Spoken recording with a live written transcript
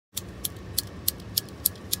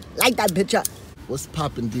Light that bitch up. What's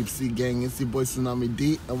poppin', Deep Sea Gang? It's your boy Tsunamii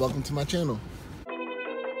Dee, and welcome to my channel.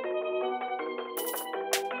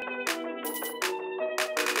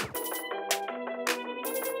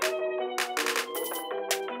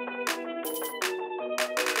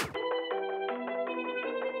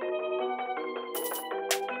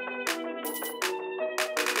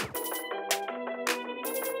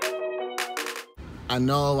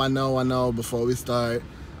 I know, before we start,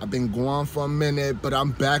 I've been gone for a minute, but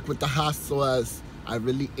I'm back with the hot sauce. I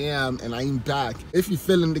really am, and I ain't back. If you're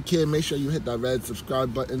feeling the kid, make sure you hit that red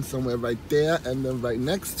subscribe button somewhere right there, and then right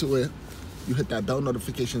next to it, you hit that bell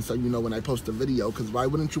notification so you know when I post a video, because why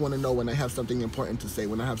wouldn't you want to know when I have something important to say,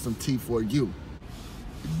 when I have some tea for you?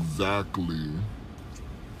 Exactly.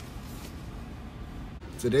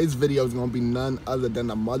 Today's video is going to be none other than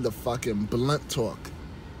a motherfucking blunt talk.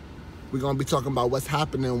 We're going to be talking about what's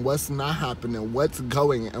happening, what's not happening, what's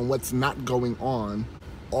going and what's not going on,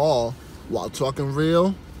 all while talking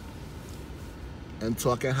real and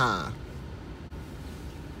talking high.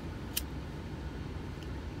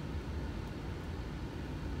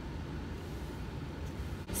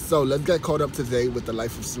 So let's get caught up today with the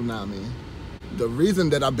life of Tsunamii. The reason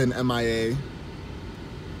that I've been MIA,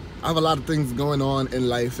 I have a lot of things going on in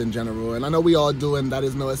life in general, and I know we all do, and that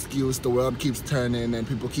is no excuse. The world keeps turning and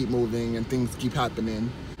people keep moving and things keep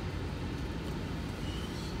happening.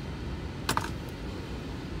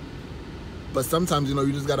 But sometimes, you know,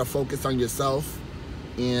 you just gotta focus on yourself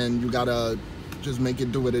and you gotta just make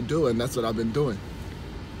it do what it do, and that's what I've been doing.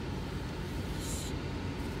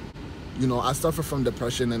 You know, I suffer from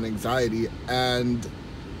depression and anxiety, and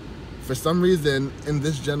for some reason in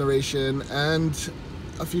this generation and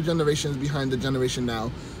a few generations behind the generation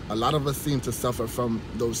now, a lot of us seem to suffer from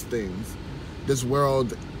those things. This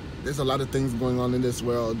world, there's a lot of things going on in this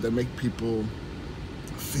world that make people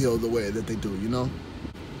feel the way that they do, you know?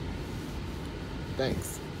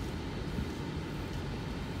 Thanks.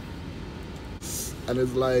 And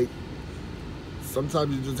it's like,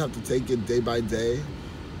 sometimes you just have to take it day by day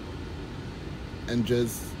and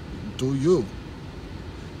just do you.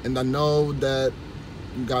 And I know that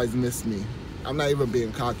you guys miss me. I'm not even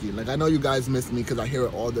being cocky. Like, I know you guys miss me because I hear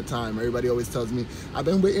it all the time. Everybody always tells me, I've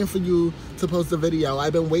been waiting for you to post a video.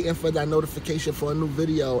 I've been waiting for that notification for a new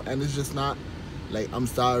video. And it's just not, like, I'm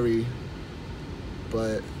sorry.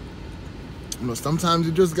 But, you know, sometimes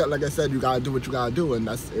you just got, like I said, you got to do what you got to do. And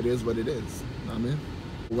it is what it is. You know what I mean?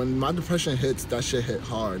 When my depression hits, that shit hit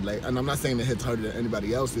hard. Like, and I'm not saying it hits harder than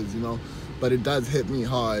anybody else's, you know. But it does hit me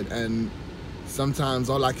hard. And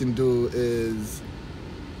sometimes all I can do is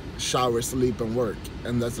shower, sleep, and work,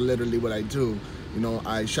 and that's literally what I do. You know,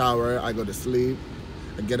 I shower, I go to sleep,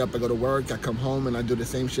 I get up, I go to work, I come home, and I do the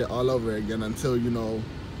same shit all over again until, you know,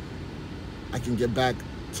 I can get back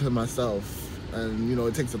to myself. And, you know,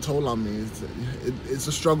 it takes a toll on me. It's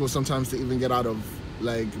a struggle sometimes to even get out of,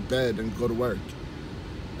 like, bed and go to work.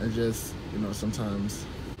 And just, you know, sometimes.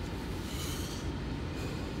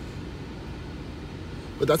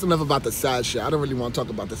 But that's enough about the sad shit. I don't really want to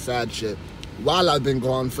talk about the sad shit. While I've been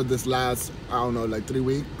gone for this last, I don't know, like 3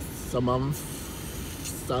 weeks, a month,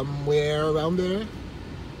 somewhere around there.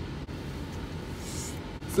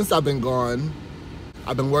 Since I've been gone,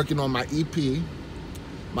 I've been working on my EP.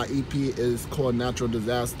 My EP is called Natural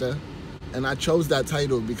Disaster. And I chose that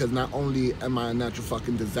title because not only am I a natural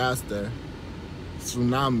fucking disaster,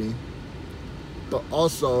 tsunami, but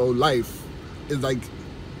also life is like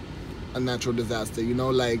a natural disaster, you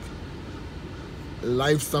know, like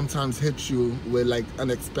life sometimes hits you with like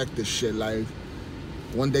unexpected shit. Like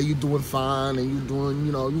one day you doing fine and you doing,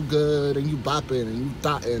 you know, you good and you bopping and you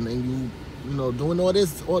thotting and you know, doing all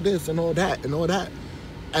this and all that.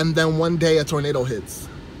 And then one day a tornado hits,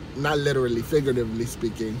 not literally, figuratively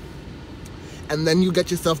speaking. And then you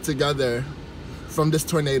get yourself together from this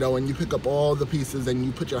tornado and you pick up all the pieces and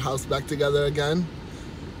you put your house back together again.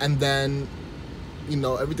 And then, you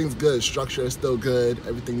know, everything's good, structure is still good,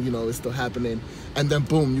 everything, you know, is still happening. And then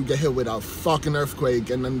boom, you get hit with a fucking earthquake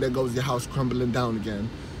and then there goes your house crumbling down again.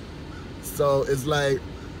 So it's like,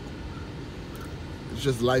 it's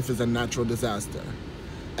just life is a natural disaster.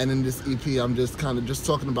 And in this EP, I'm just kind of just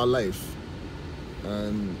talking about life.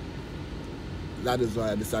 And that is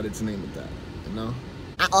why I decided to name it that, you know?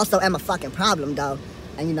 I also am a fucking problem, though.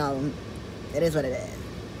 And, you know, it is what it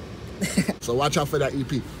is. So watch out for that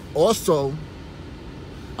EP. Also,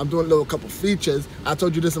 I'm doing a little couple features. I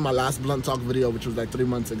told you this in my last Blunt Talk video, which was like 3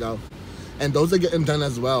 months ago. And those are getting done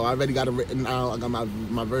as well. I already got it written out. I got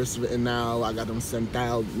my verse written now. I got them sent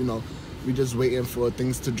out. You know, we just waiting for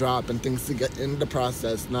things to drop and things to get in the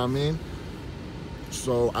process, know what I mean?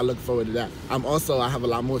 So I look forward to that. I have a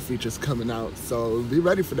lot more features coming out, so be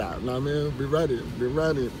ready for that. You know what I mean? Be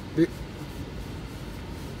ready.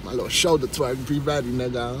 My little shoulder twerk, be ready,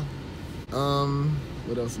 nigga.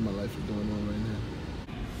 What else in my life is going on right now?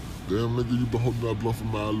 Damn, nigga, you been holding that blunt for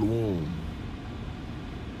mad long.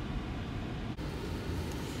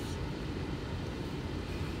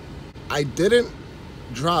 I didn't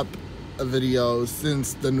drop a video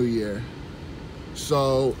since the new year.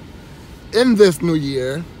 So in this new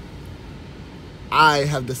year, I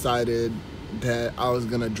have decided that I was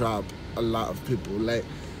gonna drop a lot of people. Like,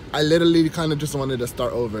 I literally kind of just wanted to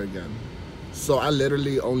start over again. So I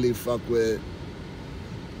literally only fuck with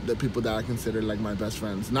the people that I consider like my best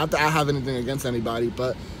friends. Not that I have anything against anybody,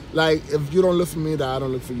 but like, if you don't look for me, then I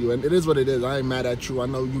don't look for you. And it is what it is. I ain't mad at you. I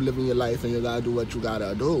know you living your life and you gotta do what you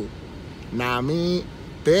gotta do. Nah, me,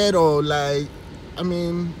 pero like, I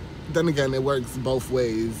mean, then again, it works both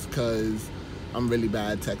ways, because I'm really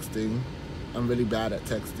bad at texting.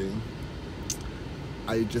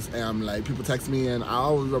 I just am. Like, people text me and I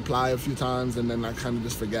always reply a few times and then I kind of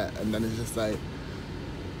just forget. And then it's just like,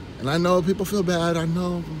 and I know people feel bad. I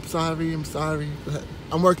know, I'm sorry. But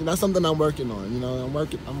I'm working, that's something I'm working on, you know, I'm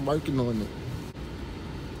working on it.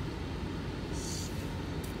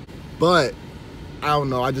 But I don't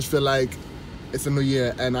know, I just feel like it's a new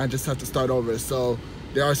year and I just have to start over. So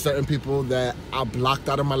there are certain people that I blocked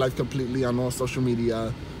out of my life completely on all social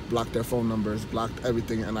media, blocked their phone numbers, blocked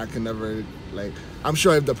everything, and I can never, like, I'm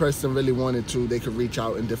sure if the person really wanted to, they could reach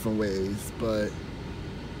out in different ways, but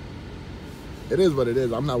it is what it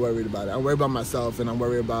is. I'm not worried about it. I'm worried about myself, and I'm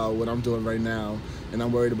worried about what I'm doing right now, and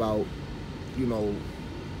I'm worried about, you know,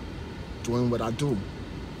 doing what I do.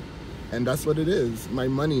 And that's what it is. My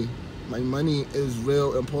money is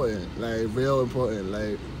real important,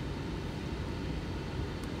 like,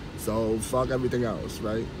 so fuck everything else,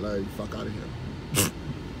 right? Like, fuck out of here.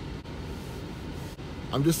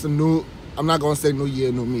 I'm not gonna say new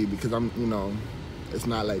year, new me, because I'm, you know, it's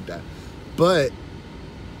not like that. But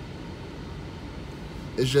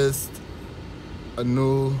it's just a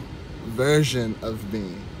new version of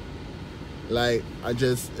me. Like,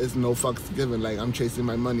 it's no fucks given. Like, I'm chasing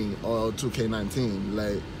my money all 2K19.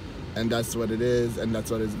 Like, and that's what it is, and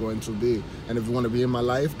that's what it's going to be. And if you want to be in my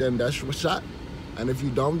life, then that's what's up. And if you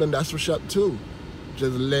don't, then that's what's up too.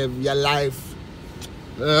 Just live your life.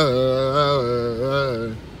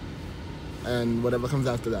 And whatever comes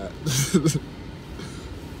after that.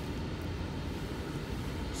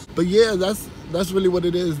 But yeah, that's really what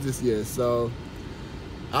it is this year. So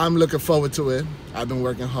I'm looking forward to it. I've been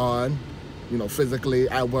working hard, you know, physically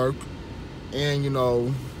at work, and, you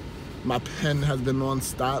know, my pen has been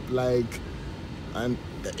non-stop, like, and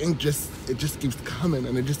the ink just keeps coming,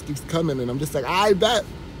 and it just keeps coming, and I'm just like, I bet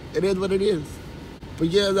it is what it is. But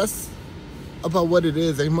yeah, that's about what it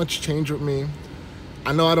is. Ain't much change with me.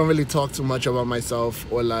 I know I don't really talk too much about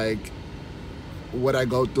myself or like what I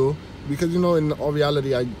go through, because, you know, in all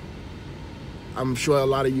reality, I'm sure a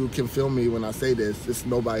lot of you can feel me when I say this. It's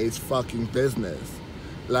nobody's fucking business.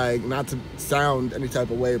 Like, not to sound any type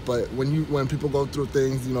of way, but when people go through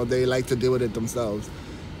things, you know, they like to deal with it themselves.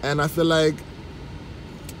 And I feel like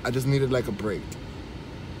I just needed like a break.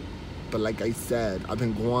 But like I said, I've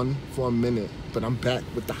been gone for a minute, but I'm back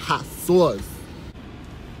with the hot sauce.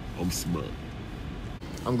 I'm smart.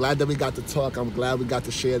 I'm glad that we got to talk. I'm glad we got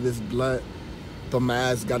to share this blunt. But my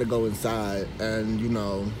ass gotta go inside and, you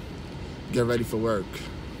know, get ready for work.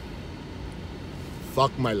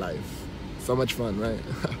 Fuck my life. So much fun, right?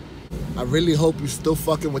 I really hope you're still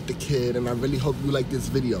fucking with the kid, and I really hope you like this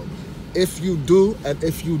video. If you do, and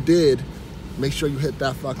if you did, make sure you hit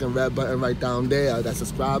that fucking red button right down there, that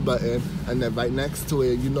subscribe button, and then right next to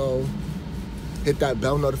it, you know, hit that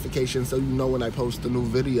bell notification so you know when I post a new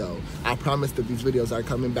video. I promise that these videos are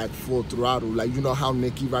coming back full throttle. Like, you know how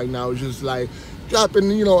Nicki right now is just like dropping,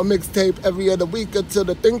 you know, a mixtape every other week until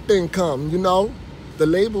the thing come, you know? The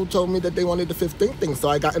label told me that they wanted the 5th thing, so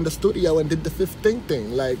I got in the studio and did the 5th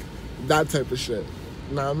thing. Like, that type of shit.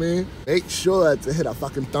 You know what I mean? Make sure to hit a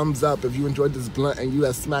fucking thumbs up if you enjoyed this blunt and you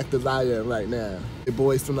as smacked as I am right now. Your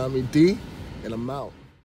boy Tsunamii Dee, and I'm out.